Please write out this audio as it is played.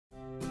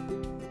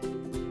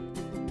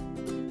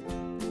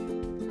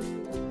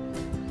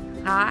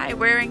Hi,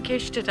 we're in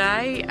Kish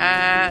today.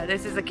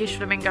 This is the Kish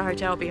Flamingo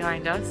Hotel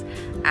behind us,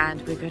 and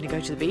we're going to go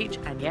to the beach.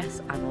 And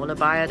yes, I'm all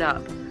abired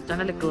up.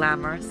 Don't I look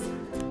glamorous?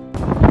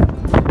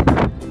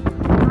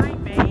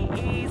 Behind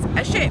me is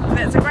a ship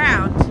that's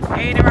aground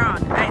in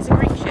Iran. It's a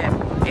Greek ship.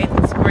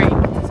 It's Greek,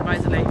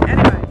 supposedly.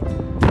 Anyway,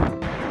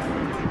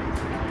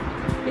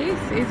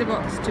 this is a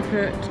box to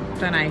put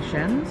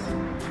donations.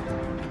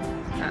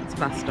 That's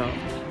bus stop.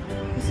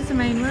 This is the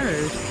main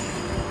road.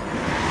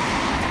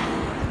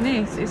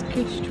 This is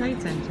Kish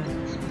Trade Centre.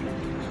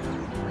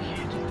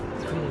 Weird.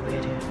 It's really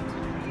weird here.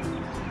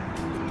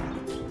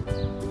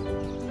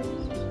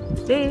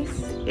 This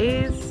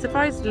is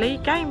supposedly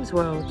Games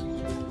World.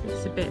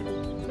 It's a bit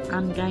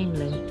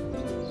ungamely.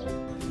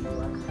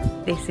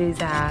 This is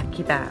our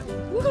kebab.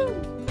 Woohoo!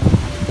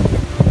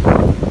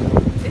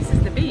 This is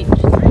the beach.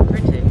 It's very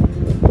pretty.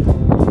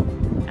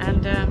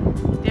 And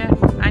yeah,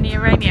 only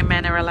Iranian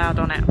men are allowed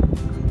on it.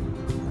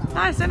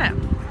 Nice, isn't it?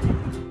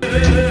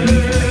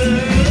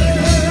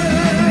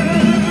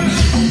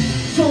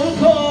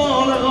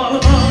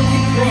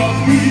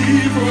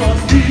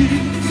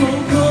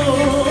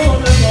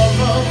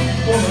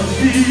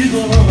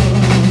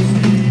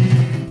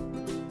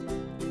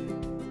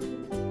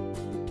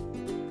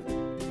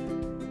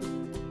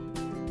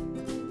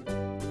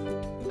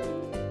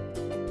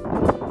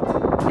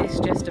 This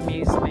just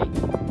amused me.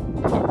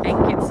 I think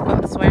it's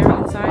got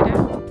swearing inside it.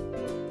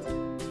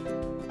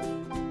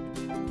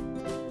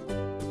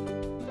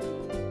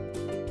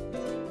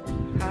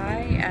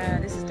 Hi,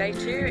 this is day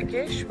 2 at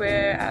Kish.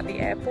 We're at the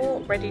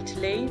airport, ready to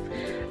leave.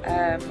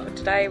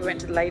 Today we went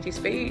to the ladies'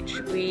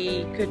 beach.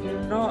 We could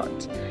not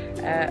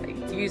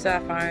use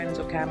our phones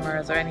or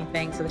cameras or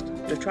anything, so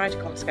they tried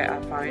to confiscate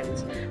our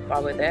phones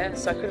while we're there.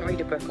 So I couldn't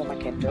read a book on my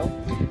Kindle,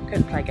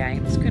 couldn't play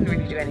games, couldn't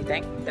really do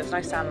anything. There was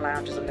no sound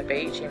lounges on the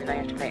beach, even though you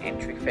have to pay an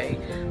entry fee.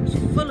 It's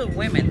full of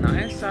women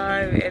though,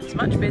 so it's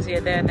much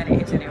busier there than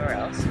it is anywhere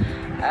else.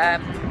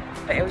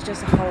 But it was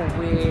just a whole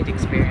weird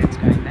experience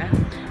going there.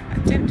 I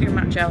didn't do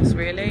much else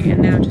really,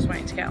 and now just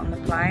waiting to get on the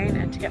plane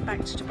and to get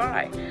back to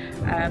Dubai.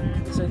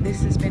 So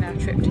this has been our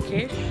trip to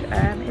Kish.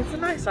 It's a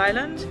nice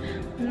island,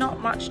 not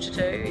much to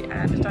do,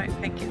 and I don't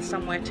think it's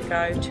somewhere to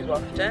go too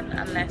often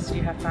unless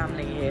you have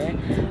family here.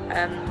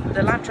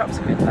 The lamb chops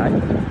are good though.